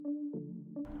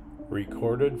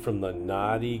Recorded from the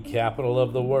naughty capital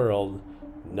of the world,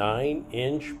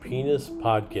 9-Inch Penis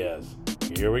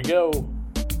Podcast. Here we go.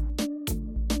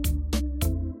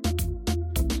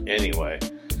 Anyway,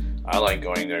 I like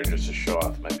going there just to show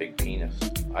off my big penis.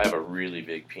 I have a really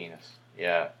big penis.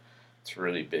 Yeah, it's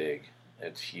really big.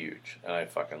 It's huge. And I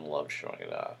fucking love showing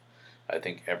it off. I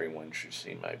think everyone should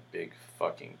see my big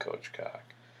fucking coach cock.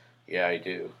 Yeah, I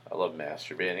do. I love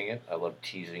masturbating it. I love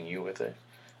teasing you with it.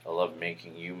 I love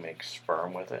making you make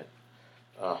sperm with it.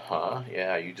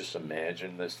 Yeah, you just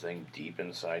imagine this thing deep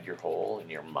inside your hole,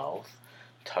 in your mouth,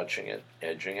 touching it,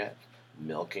 edging it,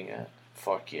 milking it.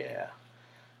 Fuck yeah.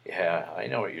 Yeah, I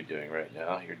know what you're doing right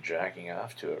now. You're jacking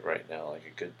off to it right now like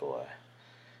a good boy.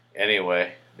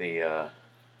 Anyway, I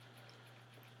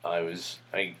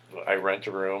rent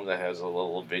a room that has a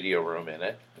little video room in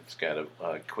it. It's got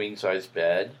a queen-size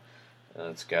bed, and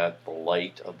it's got the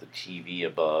light of the TV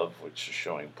above, which is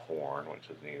showing porn, which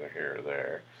is neither here or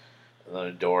there. And then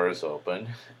the door is open,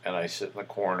 and I sit in the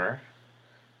corner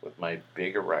with my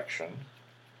big erection,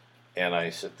 and I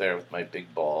sit there with my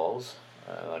big balls,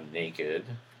 and I'm naked,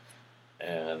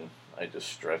 and I just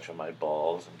stretch on my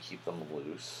balls and keep them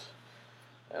loose,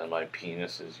 and my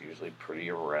penis is usually pretty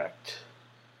erect,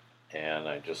 and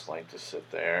I just like to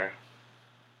sit there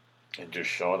and just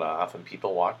show it off, and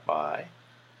people walk by.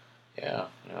 Yeah,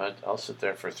 I'll sit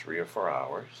there for 3 or 4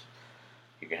 hours.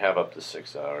 You can have up to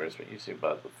 6 hours, but usually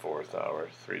about the 4th hour,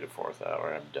 3 to 4th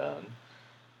hour, I'm done.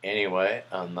 Anyway,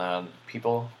 and then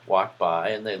people walk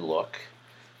by and they look,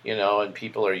 and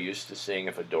people are used to seeing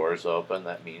if a door's open.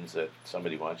 That means that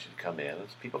somebody wants you to come in. And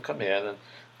so people come in and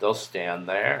they'll stand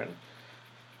there, and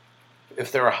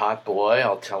if they're a hot boy,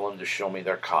 I'll tell them to show me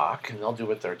their cock, and they'll do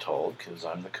what they're told, because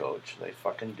I'm the coach. They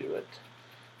fucking do it.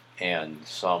 And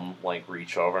some,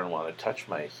 reach over and want to touch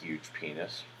my huge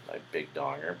penis, my big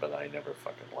donger, but I never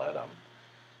fucking let them.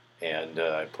 And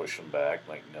I push them back,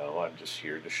 no, I'm just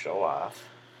here to show off.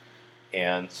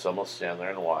 And some will stand there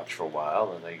and watch for a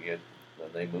while, then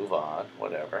they move on,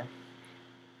 whatever.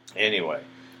 Anyway,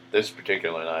 this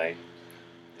particular night,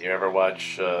 you ever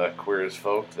watch Queer as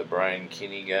Folk, the Brian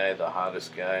Kinney guy, the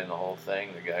hottest guy in the whole thing,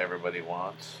 the guy everybody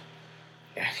wants?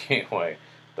 Anyway,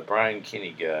 the Brian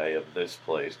Kinney guy of this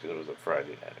place, because it was a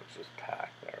Friday night, it was just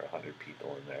packed, there were 100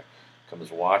 people in there, comes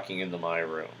walking into my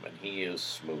room, and he is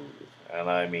smooth, and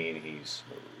I mean he's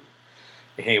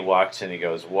smooth. He walks in, he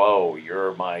goes, "Whoa,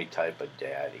 you're my type of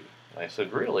daddy." And I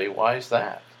said, "Really? Why is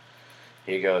that?"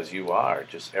 He goes, "You are,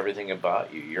 just everything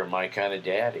about you, you're my kind of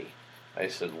daddy." I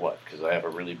said, "What, because I have a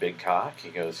really big cock?" He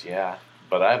goes, "Yeah,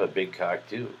 but I have a big cock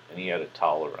too." And he had a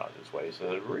towel around his waist. I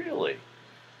said, "Really?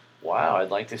 Wow,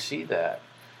 I'd like to see that."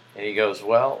 And he goes,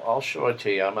 "Well, I'll show it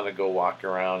to you. I'm going to go walk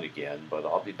around again, but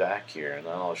I'll be back here, and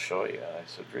then I'll show you." I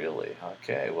said, "Really?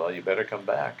 Okay, well, you better come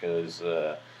back, because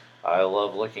I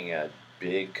love looking at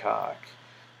big cock."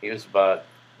 He was about,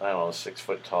 6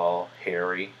 foot tall,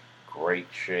 hairy, great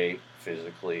shape,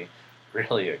 physically,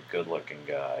 really a good-looking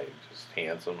guy, just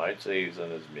handsome. I'd say he was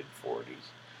in his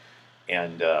mid-40s.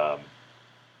 And,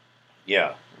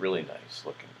 really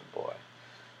nice-looking boy.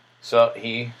 So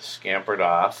he scampered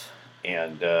off,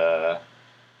 and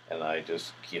I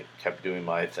just kept doing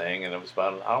my thing, and it was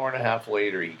about an hour and a half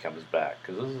later he comes back,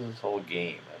 because this is his whole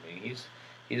game. I mean,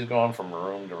 he's going from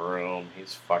room to room,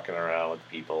 he's fucking around with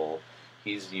people,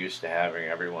 he's used to having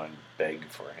everyone beg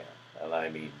for him, and I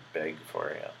mean beg for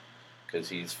him, because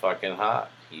he's fucking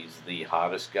hot. He's the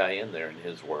hottest guy in there in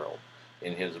his world,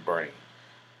 in his brain.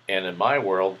 And in my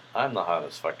world, I'm the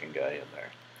hottest fucking guy in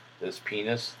there. This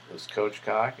penis, this coach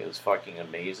cock is fucking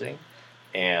amazing.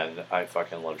 And I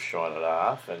fucking love showing it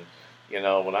off. And,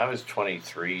 when I was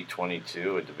 23,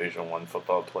 22, a Division I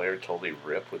football player, totally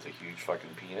ripped with a huge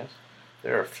fucking penis,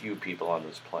 there are a few people on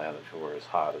this planet who are as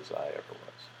hot as I ever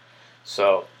was.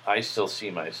 So I still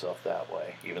see myself that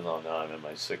way, even though now I'm in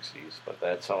my 60s. But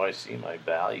that's how I see my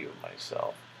value of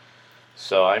myself.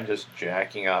 So I'm just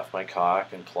jacking off my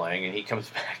cock and playing, and he comes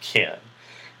back in.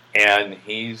 And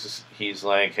he's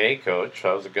like, "Hey, coach,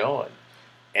 how's it going?"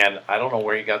 And I don't know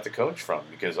where he got the coach from,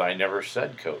 because I never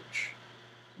said coach.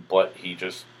 But he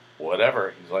just,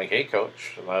 whatever. He's like, "Hey,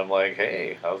 coach." And I'm like,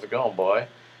 "Hey, how's it going, boy?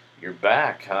 You're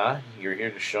back, huh? You're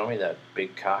here to show me that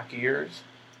big cock of yours?"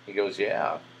 He goes,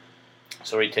 "Yeah."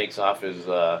 So he takes off his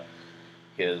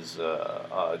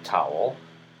towel,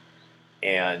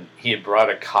 and he had brought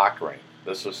a cock ring.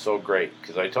 This was so great,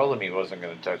 because I told him he wasn't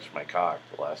going to touch my cock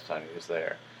the last time he was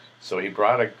there. So he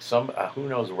brought who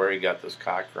knows where he got this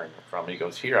cock ring from. He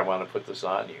goes, "Here, I want to put this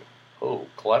on you." Oh,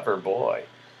 clever boy,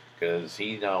 because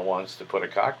he now wants to put a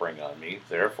cock ring on me.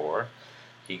 Therefore,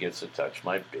 he gets to touch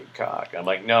my big cock. I'm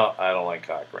like, "No, I don't like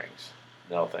cock rings.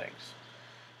 No thanks."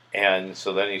 And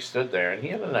so then he stood there, and he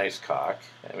had a nice cock.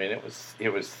 I mean, it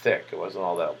was thick. It wasn't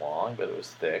all that long, but it was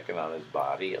thick, and on his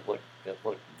body, it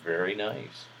looked very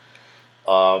nice.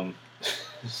 Um,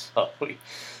 so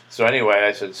so anyway,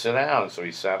 I said, sit down. So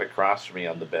he sat across from me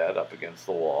on the bed, up against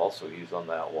the wall. So he's on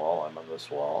that wall, I'm on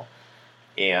this wall,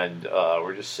 and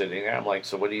we're just sitting there. I'm like,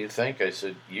 so what do you think? I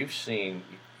said, you've seen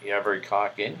every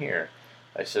cock in here.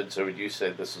 I said, so would you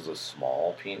say this is a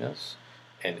small penis,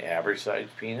 an average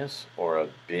sized penis, or a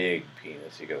big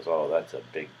penis? He goes, oh, that's a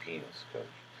big penis,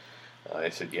 Coach. I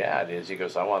said, yeah, it is. He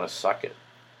goes, I want to suck it.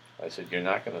 I said, you're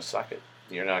not going to suck it.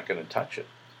 You're not going to touch it.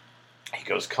 He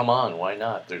goes, come on, why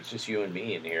not? There's just you and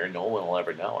me in here. No one will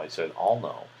ever know. I said, I'll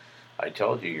know. I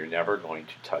told you, you're never going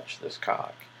to touch this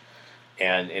cock.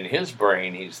 And in his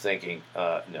brain, he's thinking,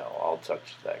 no, I'll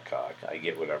touch that cock. I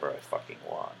get whatever I fucking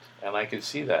want. And I could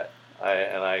see that.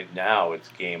 Now it's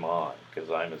game on,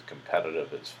 because I'm as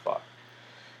competitive as fuck.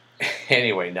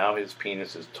 Anyway, now his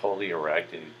penis is totally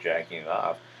erect and he's jacking it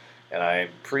off. And I'm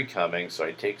pre-cumming, so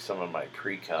I take some of my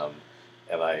pre-cum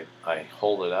and I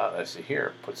hold it out. And I say,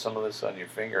 here, put some of this on your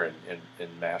finger and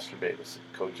masturbate with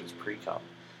Coach's pre-cum.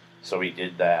 So he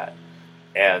did that.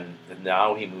 And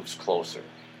now he moves closer.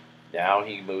 Now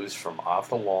he moves from off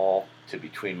the wall to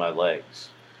between my legs.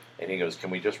 And he goes, can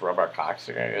we just rub our cocks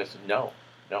together? I said, no,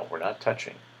 we're not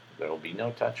touching. There will be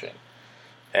no touching.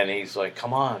 And he's like,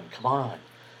 come on.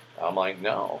 I'm like,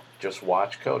 no, just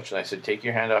watch Coach. And I said, take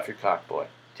your hand off your cock, boy.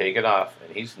 Take it off.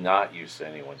 And he's not used to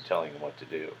anyone telling him what to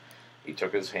do. He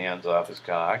took his hands off his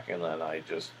cock, and then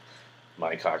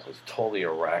my cock was totally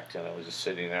erect, and I was just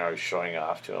sitting there. I was showing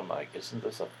off to him, like, isn't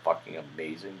this a fucking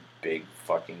amazing, big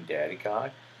fucking daddy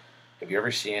cock? Have you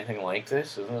ever seen anything like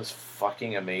this? Isn't this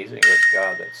fucking amazing?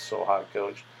 God, that's so hot,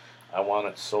 Coach. I want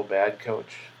it so bad,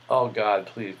 Coach. Oh, God,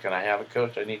 please, can I have it,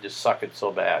 Coach? I need to suck it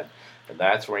so bad. And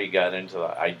that's where he got into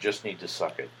the, I just need to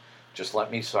suck it. Just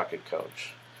let me suck it,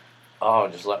 Coach. Oh,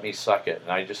 just let me suck it.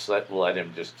 And I just let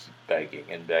him just keep begging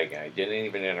and begging. I didn't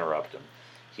even interrupt him.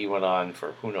 He went on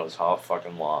for who knows how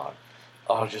fucking long.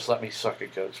 Oh, just let me suck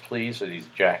it, Coach, please. And he's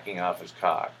jacking off his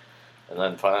cock. And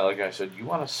then finally, like I said, you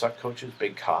want to suck Coach's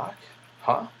big cock?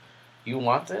 Huh? You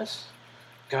want this?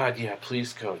 God, yeah,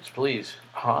 please, Coach, please.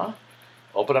 Huh?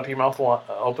 Open up your mouth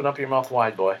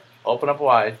wide, boy. Open up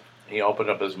wide. He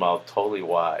opened up his mouth totally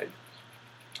wide.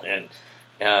 And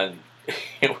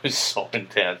it was so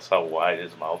intense how wide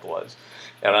his mouth was.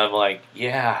 And I'm like,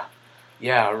 yeah,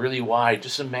 really wide.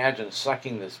 Just imagine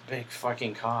sucking this big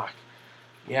fucking cock.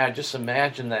 Yeah, just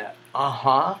imagine that.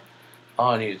 Uh-huh. Oh,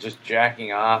 and he was just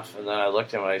jacking off. And then I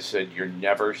looked at him and I said, you're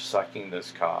never sucking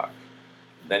this cock.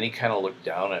 Then he kind of looked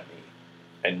down at me.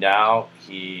 And now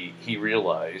he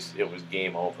realized it was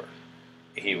game over.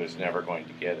 He was never going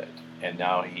to get it. And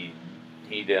now he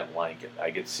didn't like it.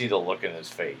 I could see the look in his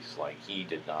face. Like, he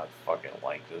did not fucking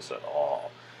like this at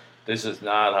all. This is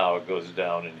not how it goes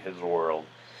down in his world,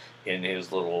 in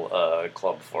his little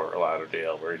club for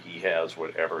Lauderdale, where he has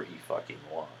whatever he fucking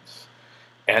wants.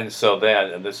 And so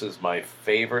then, and this is my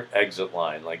favorite exit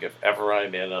line, like if ever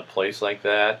I'm in a place like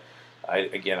that, I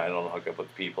don't hook up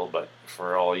with people, but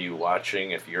for all you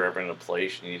watching, if you're ever in a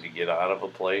place, you need to get out of a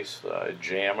place, a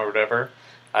jam or whatever,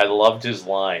 I loved his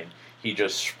line. He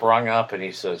just sprung up and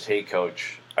he says, hey,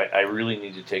 Coach, I really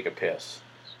need to take a piss.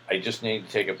 I just need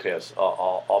to take a piss.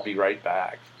 I'll be right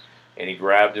back. And he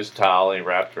grabbed his towel and he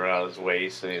wrapped it around his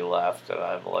waist and he left. And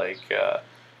I'm like,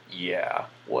 yeah,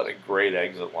 what a great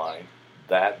exit line.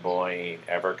 That boy ain't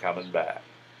ever coming back.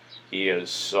 He is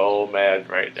so mad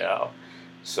right now.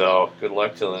 So good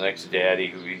luck to the next daddy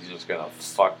who he's just going to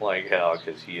fuck like hell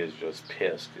because he is just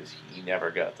pissed because he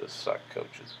never got to suck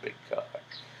Coach's big cock.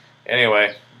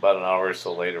 Anyway, about an hour or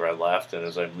so later I left, and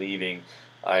as I'm leaving,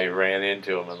 I ran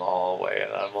into him in the hallway,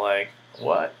 and I'm like,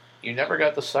 what? You never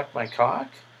got to suck my cock?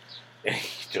 And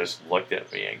he just looked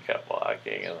at me and kept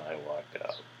walking, and I walked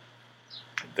out.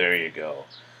 There you go.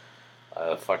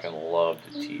 I fucking love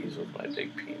to tease with my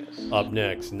big penis. Up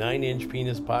next, 9-Inch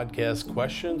Penis Podcast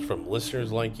questions from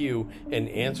listeners like you and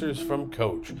answers from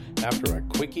Coach after a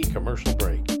quickie commercial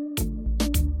break.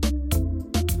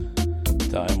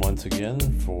 Time once again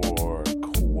for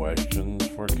questions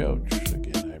for Coach.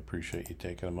 Again, I appreciate you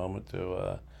taking a moment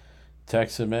to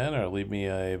text him in or leave me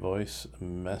a voice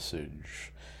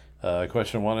message.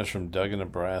 Question 1 is from Doug in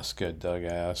Nebraska. Doug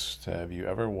asked, have you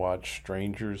ever watched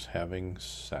strangers having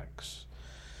sex?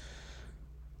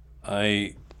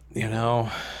 That's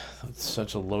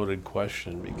such a loaded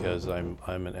question because I'm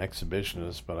an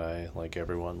exhibitionist, but I, like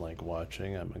everyone, like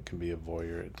watching. I can be a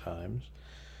voyeur at times.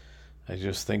 I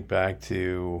just think back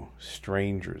to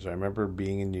strangers. I remember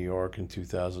being in New York in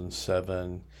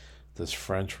 2007. this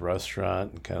French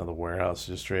restaurant in kind of the warehouse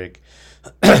district,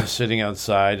 sitting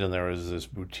outside, and there was this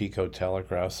boutique hotel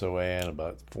across the way, and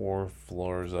about 4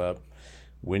 floors up,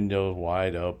 window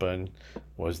wide open,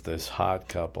 was this hot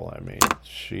couple. I mean,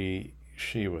 she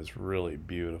was really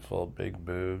beautiful, big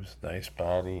boobs, nice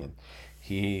body, and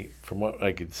he, from what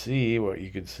I could see, what you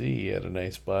could see, he had a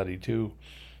nice body too,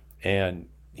 and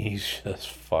he's just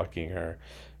fucking her,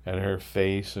 and her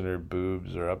face and her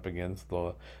boobs are up against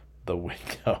the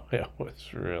window. It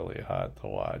was really hot to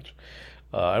watch.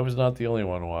 I was not the only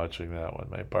one watching that one.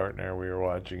 My partner, we were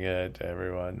watching it.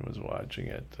 Everyone was watching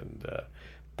it, and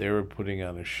they were putting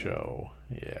on a show.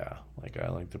 Yeah, like I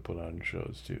like to put on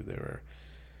shows too.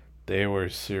 They were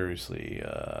seriously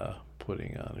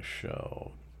putting on a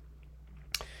show,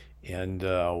 and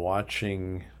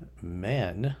watching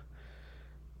men.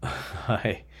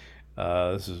 I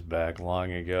This is back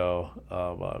long ago,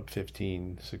 about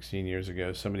 15, 16 years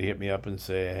ago. Somebody hit me up and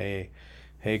say,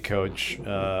 hey, coach,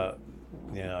 yeah,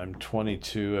 I'm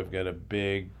 22. I've got a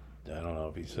big, I don't know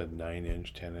if he said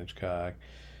 9-inch, 10-inch cock.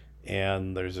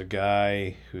 And there's a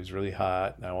guy who's really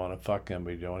hot, and I want to fuck him,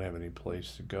 but we don't have any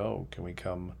place to go. Can we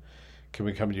come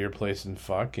to your place and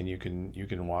fuck, and you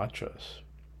can watch us?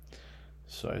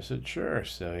 So I said, sure.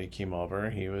 So he came over. I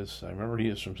remember he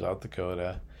was from South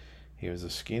Dakota. He was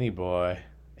a skinny boy,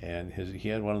 and he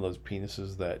had one of those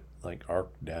penises that like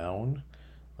arced down,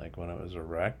 like when it was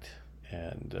erect,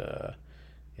 and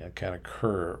yeah, kind of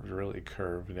curved, really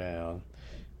curved down.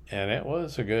 And it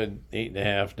was a good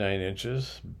 8.5, 9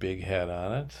 inches, big head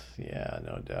on it. Yeah,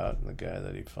 no doubt. And the guy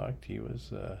that he fucked,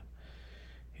 he's a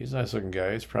nice looking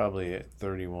guy. He's probably at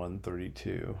 31,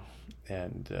 32,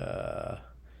 and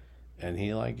and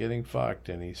he liked getting fucked,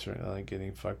 and he certainly liked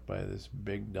getting fucked by this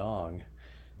big dong.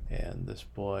 And this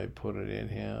boy put it in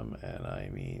him, and I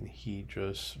mean, he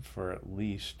just, for at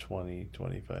least 20,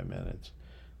 25 minutes,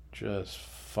 just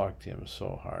fucked him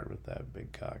so hard with that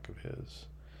big cock of his.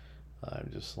 I'm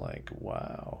just like,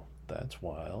 wow, that's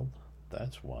wild.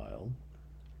 That's wild.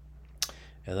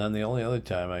 And then the only other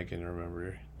time I can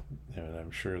remember, and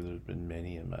I'm sure there's been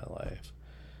many in my life,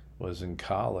 was in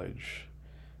college.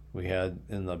 We had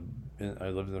I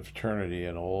lived in a fraternity,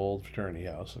 an old fraternity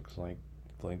house, looks like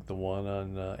the one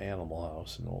on Animal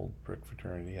House, an old brick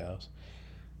fraternity house.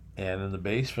 And in the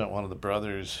basement, one of the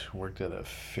brothers worked at a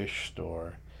fish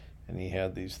store, and he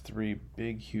had these three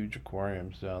big, huge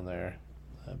aquariums down there,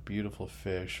 beautiful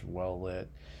fish, well lit,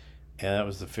 and that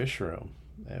was the fish room.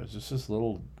 And it was just this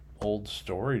little old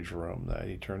storage room that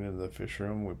he turned into the fish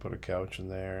room. We put a couch in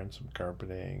there and some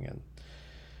carpeting,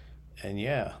 and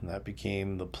yeah, that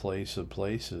became the place of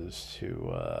places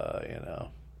to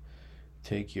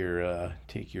take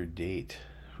your date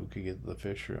who could get to the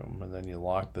fish room, and then you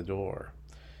lock the door.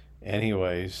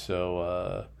 Anyway,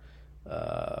 so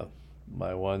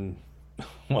my one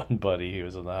one buddy, he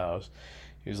was in the house.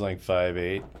 He was like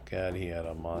 5'8". God, he had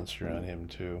a monster on him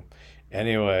too.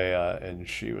 Anyway, and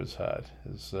she was hot.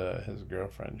 His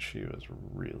girlfriend, she was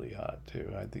really hot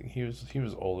too. I think he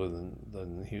was older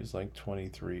than he was like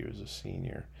 23. He was a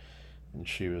senior, and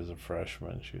she was a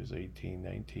freshman. She was 18,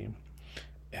 19.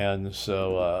 And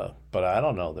so, but I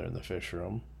don't know. They're in the fish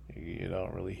room. You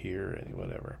don't really hear any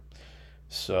whatever.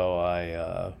 So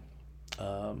I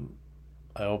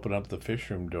open up the fish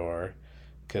room door,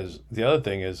 because the other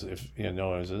thing is, if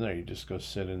no one was in there, you just go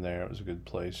sit in there. It was a good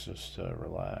place just to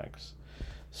relax.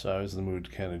 So I was in the mood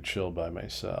to kind of chill by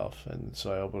myself, and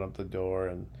so I open up the door,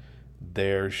 and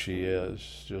there she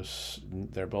is. Just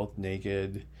they're both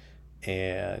naked,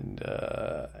 and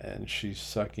she's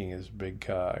sucking his big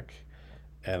cock,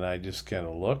 and I just kind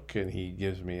of look, and he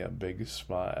gives me a big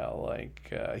smile.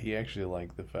 Like he actually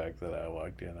liked the fact that I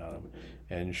walked in on him.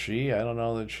 And I don't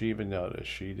know that she even noticed.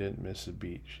 She didn't miss a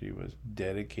beat. She was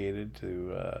dedicated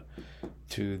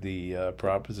to the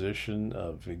proposition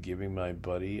of giving my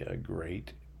buddy a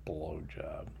great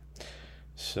blowjob.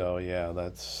 So yeah,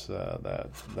 that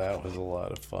was a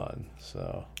lot of fun.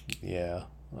 So yeah,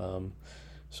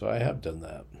 so I have done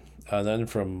that. And then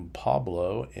from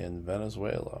Pablo in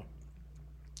Venezuela.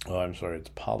 Oh, I'm sorry,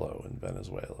 it's Paulo in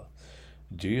Venezuela.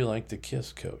 Do you like to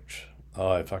kiss, coach? Oh,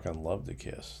 I fucking love to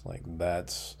kiss. Like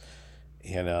that's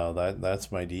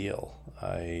my deal.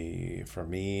 For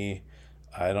me,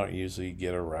 I don't usually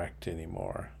get erect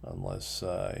anymore unless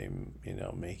I'm,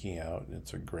 making out and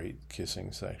it's a great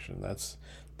kissing section. That's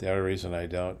the other reason I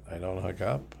don't hook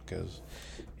up, because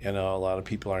a lot of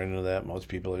people aren't into that. Most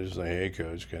people are just like, hey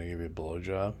coach, can I give you a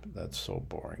blowjob? That's so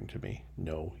boring to me.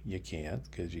 No, you can't,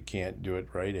 because you can't do it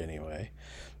right anyway.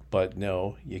 But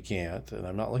no, you can't, and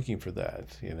I'm not looking for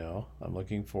that. I'm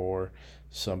looking for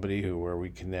somebody where we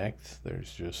connect.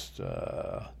 There's just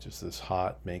this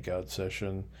hot makeout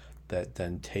session that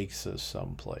then takes us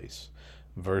someplace.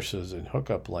 Versus in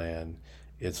hookup land,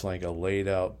 it's like a laid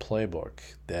out playbook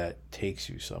that takes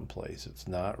you someplace. It's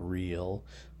not real.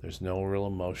 There's no real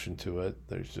emotion to it.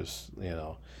 There's just,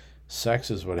 sex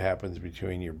is what happens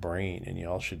between your brain, and you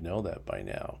all should know that by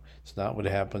now. It's not what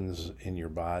happens in your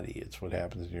body. It's what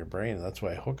happens in your brain. And that's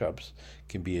why hookups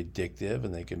can be addictive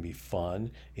and they can be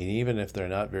fun. And even if they're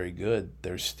not very good,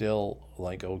 they're still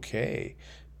like okay,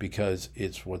 because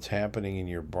it's what's happening in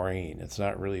your brain. It's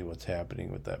not really what's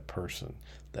happening with that person,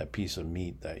 that piece of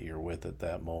meat that you're with at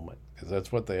that moment. Because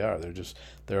that's what they are.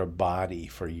 They're a body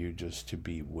for you just to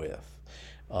be with.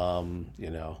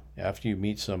 After you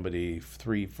meet somebody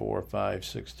 3, 4, 5,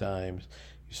 6 times,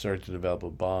 you start to develop a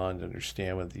bond,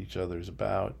 understand what each other's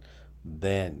about.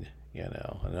 Then,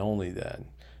 and only then,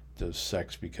 does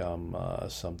sex become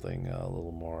something a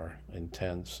little more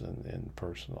intense and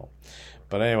personal.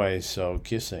 But anyway, so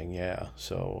kissing, yeah.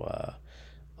 So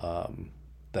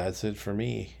that's it for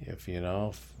me. If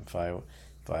I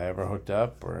ever hooked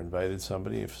up or invited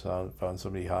somebody, found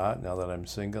somebody hot, now that I'm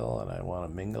single and I want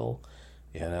to mingle,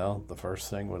 the first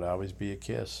thing would always be a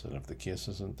kiss. And if the kiss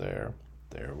isn't there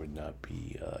would not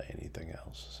be anything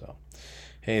else. So,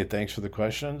 hey, thanks for the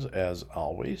questions. As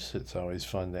always, it's always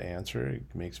fun to answer.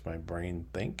 It makes my brain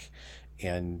think.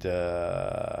 And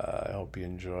I hope you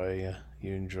enjoy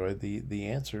the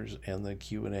answers and the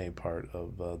Q&A part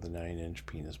of the 9-Inch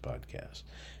Penis Podcast.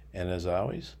 And as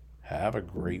always, have a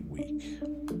great week.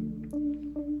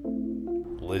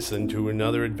 Listen to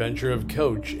another adventure of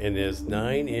Coach and his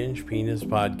 9-Inch Penis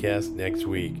Podcast next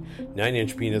week.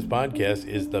 9-Inch Penis Podcast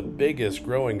is the biggest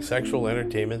growing sexual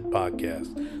entertainment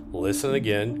podcast. Listen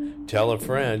again, tell a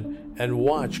friend, and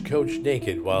watch Coach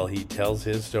naked while he tells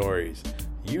his stories.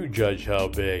 You judge how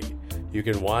big. You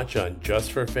can watch on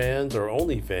Just for Fans or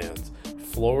OnlyFans.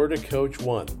 Florida Coach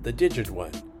 1, the digit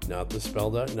 1, not the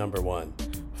spelled out number 1.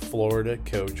 Florida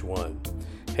Coach 1.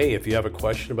 Hey, if you have a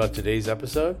question about today's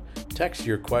episode, text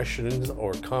your questions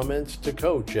or comments to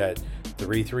Coach at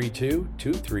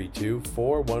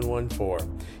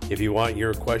 332-232-4114. If you want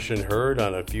your question heard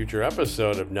on a future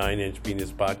episode of 9-Inch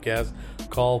Penis Podcast,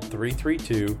 call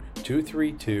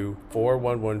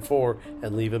 332-232-4114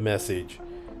 and leave a message.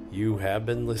 You have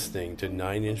been listening to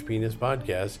 9-Inch Penis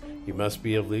Podcast. You must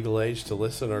be of legal age to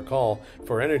listen or call.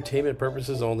 For entertainment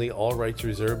purposes only, all rights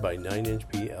reserved by 9-Inch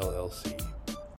P LLC.